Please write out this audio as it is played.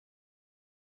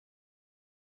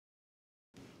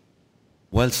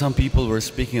While some people were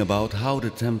speaking about how the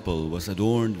temple was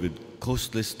adorned with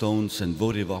costly stones and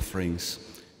votive offerings,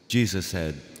 Jesus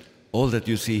said, "All that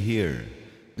you see here,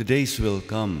 the days will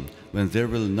come when there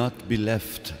will not be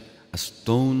left a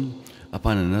stone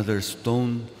upon another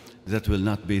stone that will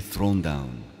not be thrown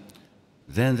down."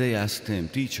 Then they asked him,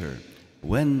 "Teacher,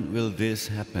 when will this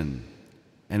happen?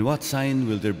 And what sign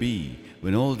will there be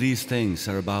when all these things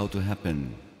are about to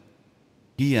happen?"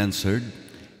 He answered,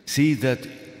 "See that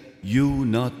you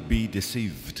not be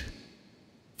deceived.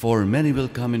 For many will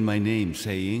come in my name,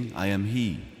 saying, 'I am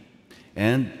he,'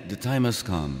 and the time has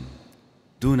come.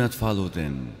 Do not follow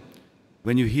them.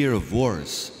 When you hear of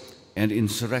wars and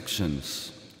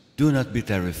insurrections, do not be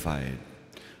terrified.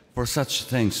 For such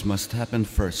things must happen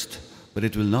first, but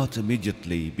it will not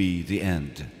immediately be the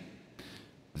end."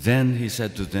 Then he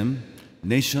said to them,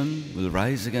 "Nation will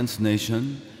rise against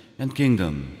nation, and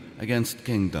kingdom against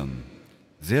kingdom.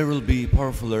 There will be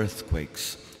powerful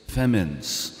earthquakes,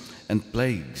 famines, and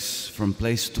plagues from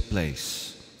place to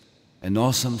place, and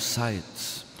awesome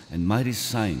sights and mighty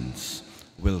signs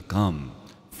will come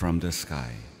from the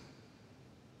sky."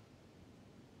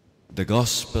 The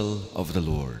Gospel of the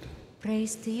Lord.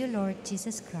 Praise to you, Lord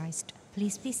Jesus Christ.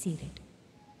 Please be seated.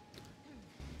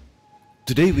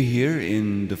 Today we hear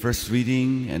in the first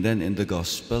reading and then in the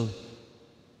Gospel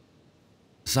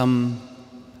some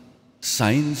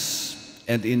signs,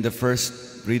 and in the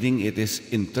first reading it is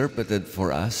interpreted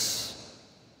for us,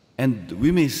 and we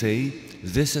may say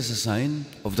this is a sign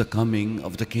of the coming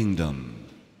of the kingdom.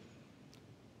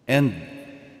 And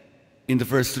in the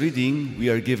first reading we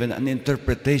are given an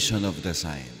interpretation of the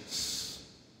signs.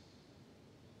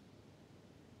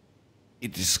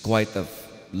 It is quite a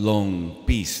long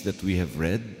piece that we have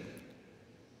read,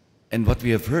 and what we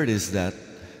have heard is that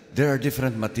there are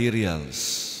different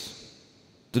materials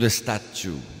to the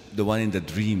statue, the one in the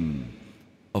dream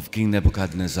of King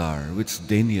Nebuchadnezzar, which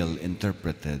Daniel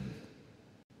interpreted.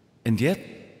 And yet,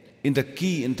 in the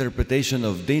key interpretation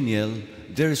of Daniel,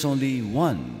 there is only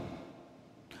one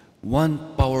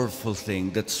powerful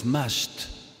thing that smashed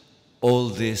all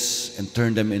this and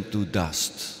turned them into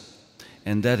dust.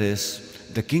 And that is,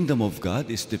 the kingdom of God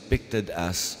is depicted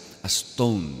as a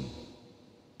stone.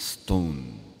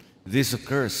 Stone. This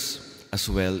occurs as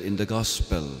well in the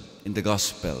Gospels.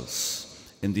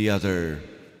 In the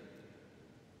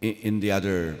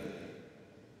other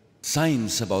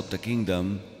signs about the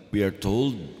kingdom, we are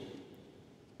told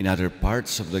in other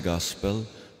parts of the Gospel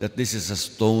that this is a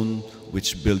stone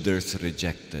which builders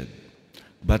rejected.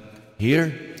 But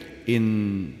here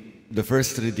in the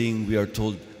first reading, we are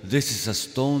told this is a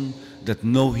stone that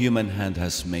no human hand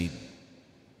has made.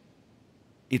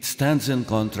 It stands in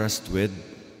contrast with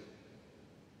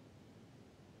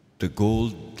the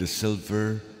gold, the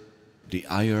silver, the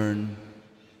iron,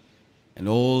 and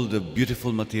all the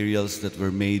beautiful materials that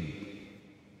were made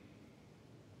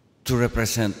to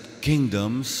represent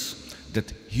kingdoms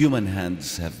that human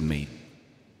hands have made.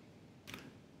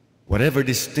 Whatever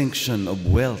distinction of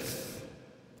wealth,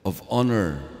 of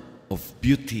honor, of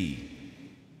beauty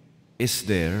is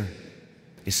there,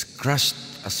 is crushed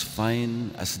as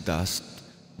fine as dust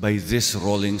by this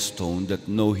rolling stone that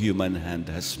no human hand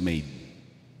has made.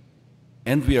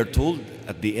 And we are told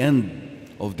at the end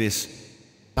of this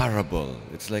parable,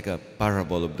 it's like a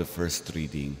parable of the first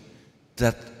reading,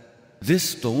 that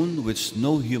this stone which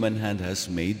no human hand has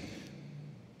made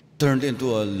turned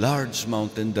into a large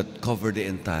mountain that covered the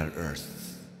entire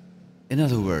earth. In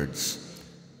other words,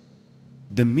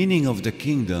 the meaning of the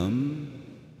kingdom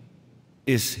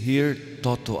is here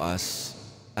taught to us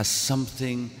as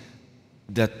something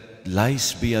that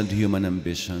lies beyond human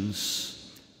ambitions,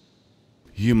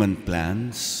 human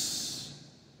plans,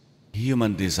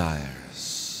 human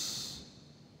desires.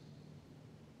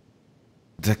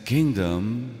 The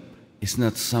kingdom is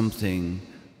not something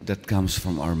that comes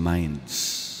from our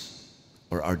minds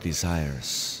or our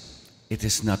desires. It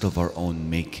is not of our own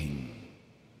making.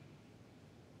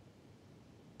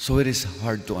 So it is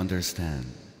hard to understand.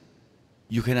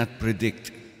 You cannot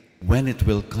predict when it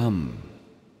will come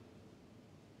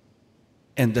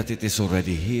and that it is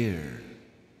already here.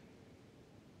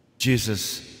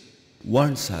 Jesus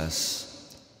warns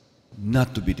us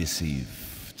not to be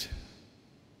deceived.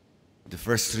 The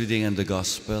first reading and the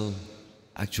Gospel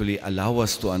actually allow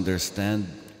us to understand,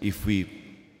 if we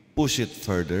push it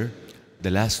further,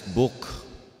 the last book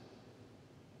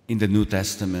in the New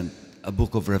Testament, a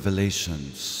book of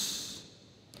Revelations,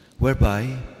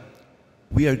 whereby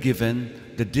we are given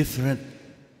the different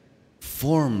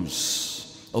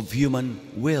forms of human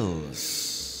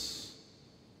wills.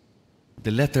 The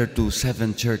letter to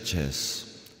 7 churches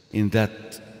in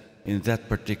that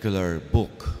particular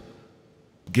book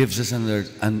gives us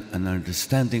an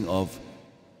understanding of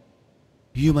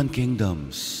human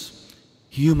kingdoms,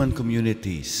 human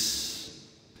communities,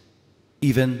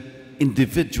 even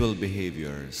individual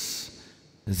behaviors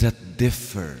that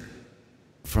differ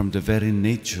from the very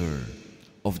nature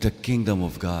of the kingdom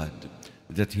of God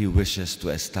that He wishes to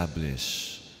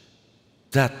establish.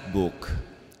 That book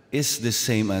is the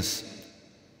same as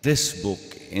this book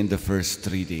in the first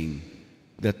reading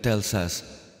that tells us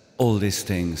all these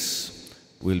things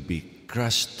will be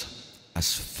crushed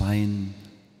as fine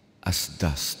as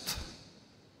dust.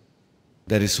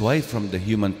 That is why from the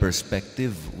human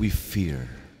perspective we fear.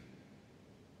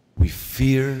 We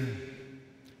fear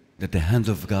that the hand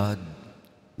of God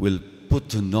will put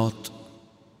to naught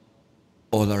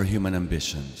all our human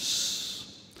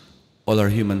ambitions, all our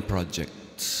human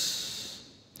projects,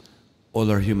 all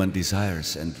our human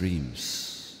desires and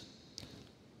dreams.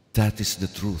 That is the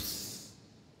truth.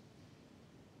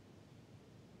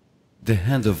 The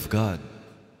hand of God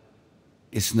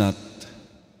is not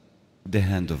the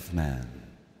hand of man.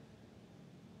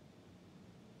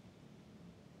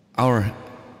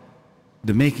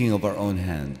 The making of our own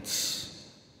hands,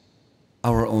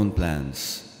 our own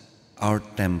plans, our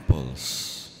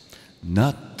temples,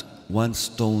 not one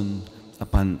stone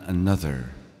upon another.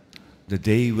 The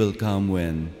day will come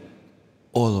when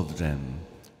all of them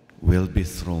will be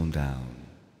thrown down.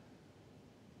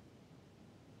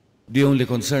 The only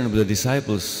concern of the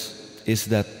disciples is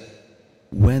that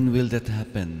when will that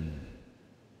happen?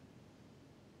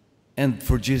 And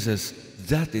for Jesus,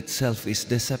 that itself is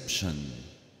deception.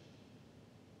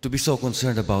 To be so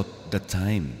concerned about the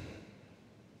time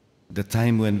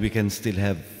when we can still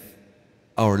have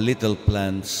our little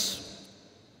plans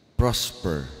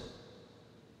prosper.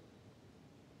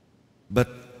 But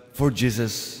for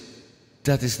Jesus,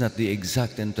 that is not the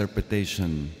exact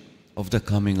interpretation of the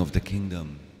coming of the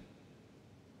kingdom.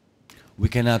 We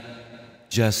cannot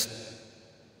just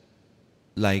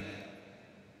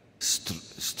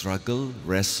struggle,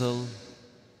 wrestle,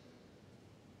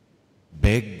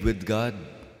 beg with God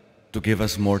to give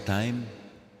us more time,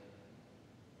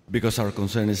 because our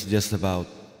concern is just about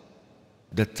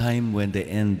the time when the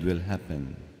end will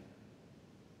happen.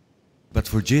 But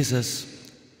for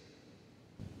Jesus,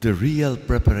 the real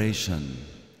preparation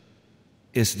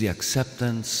is the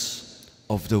acceptance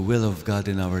of the will of God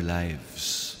in our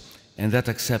lives. And that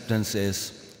acceptance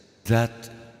is that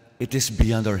it is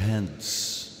beyond our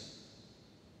hands.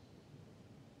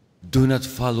 Do not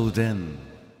follow them,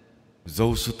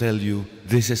 those who tell you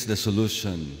this is the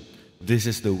solution, this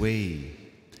is the way.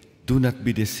 Do not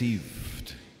be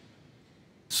deceived.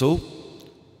 So,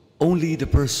 only the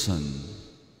person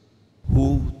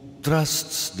who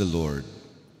trusts the Lord,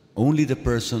 only the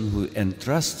person who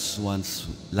entrusts one's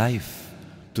life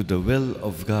to the will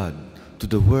of God, to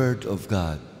the Word of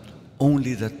God,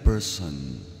 only that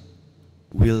person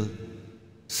will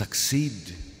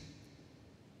succeed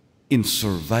in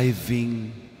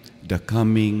surviving the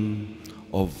coming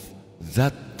of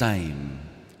that time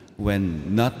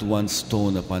when not one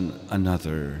stone upon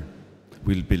another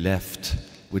will be left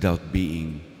without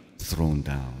being thrown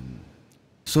down.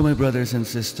 So, my brothers and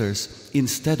sisters,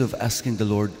 instead of asking the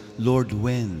Lord, Lord,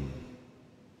 when?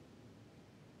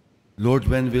 Lord,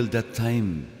 when will that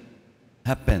time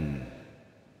happen?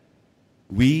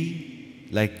 We,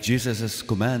 like Jesus'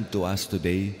 command to us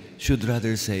today, should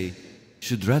rather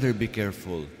be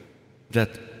careful that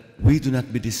we do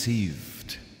not be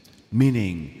deceived,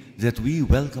 meaning that we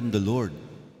welcome the Lord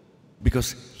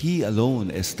because He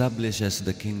alone establishes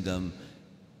the kingdom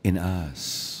in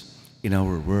us, in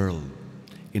our world,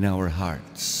 in our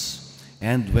hearts.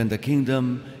 And when the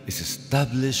kingdom is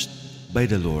established by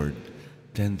the Lord,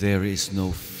 then there is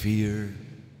no fear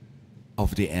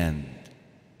of the end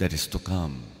that is to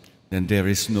come. Then there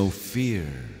is no fear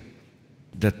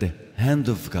that the hand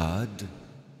of God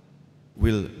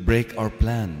will break our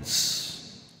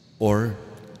plans or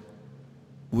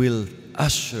will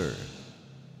usher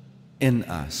in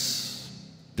us,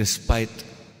 despite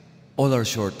all our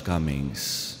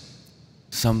shortcomings,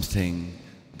 something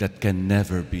that can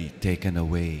never be taken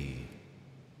away,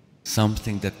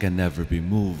 something that can never be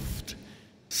moved,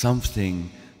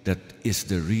 something that is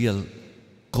the real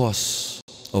cause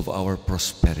of our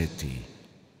prosperity,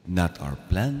 not our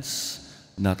plans,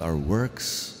 not our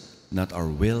works, not our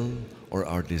will or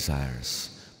our desires,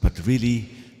 but really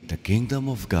the kingdom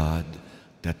of God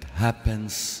that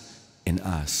happens in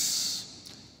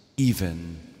us,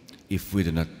 even if we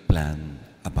do not plan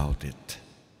about it.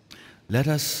 Let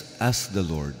us ask the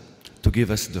Lord to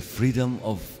give us the freedom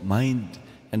of mind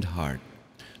and heart,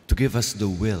 to give us the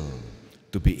will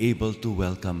to be able to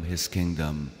welcome His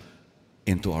kingdom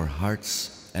into our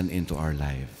hearts and into our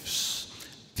lives.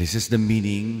 This is the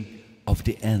meaning of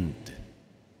the end.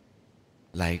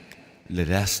 Like the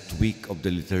last week of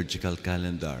the liturgical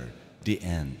calendar, the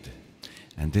end.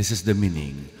 And this is the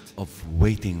meaning of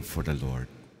waiting for the Lord.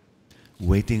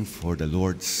 Waiting for the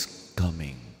Lord's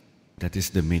coming. That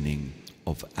is the meaning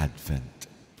of Advent.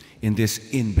 In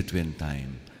this in-between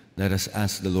time, let us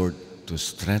ask the Lord to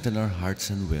strengthen our hearts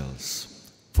and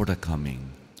wills for the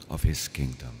coming of His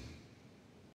kingdom.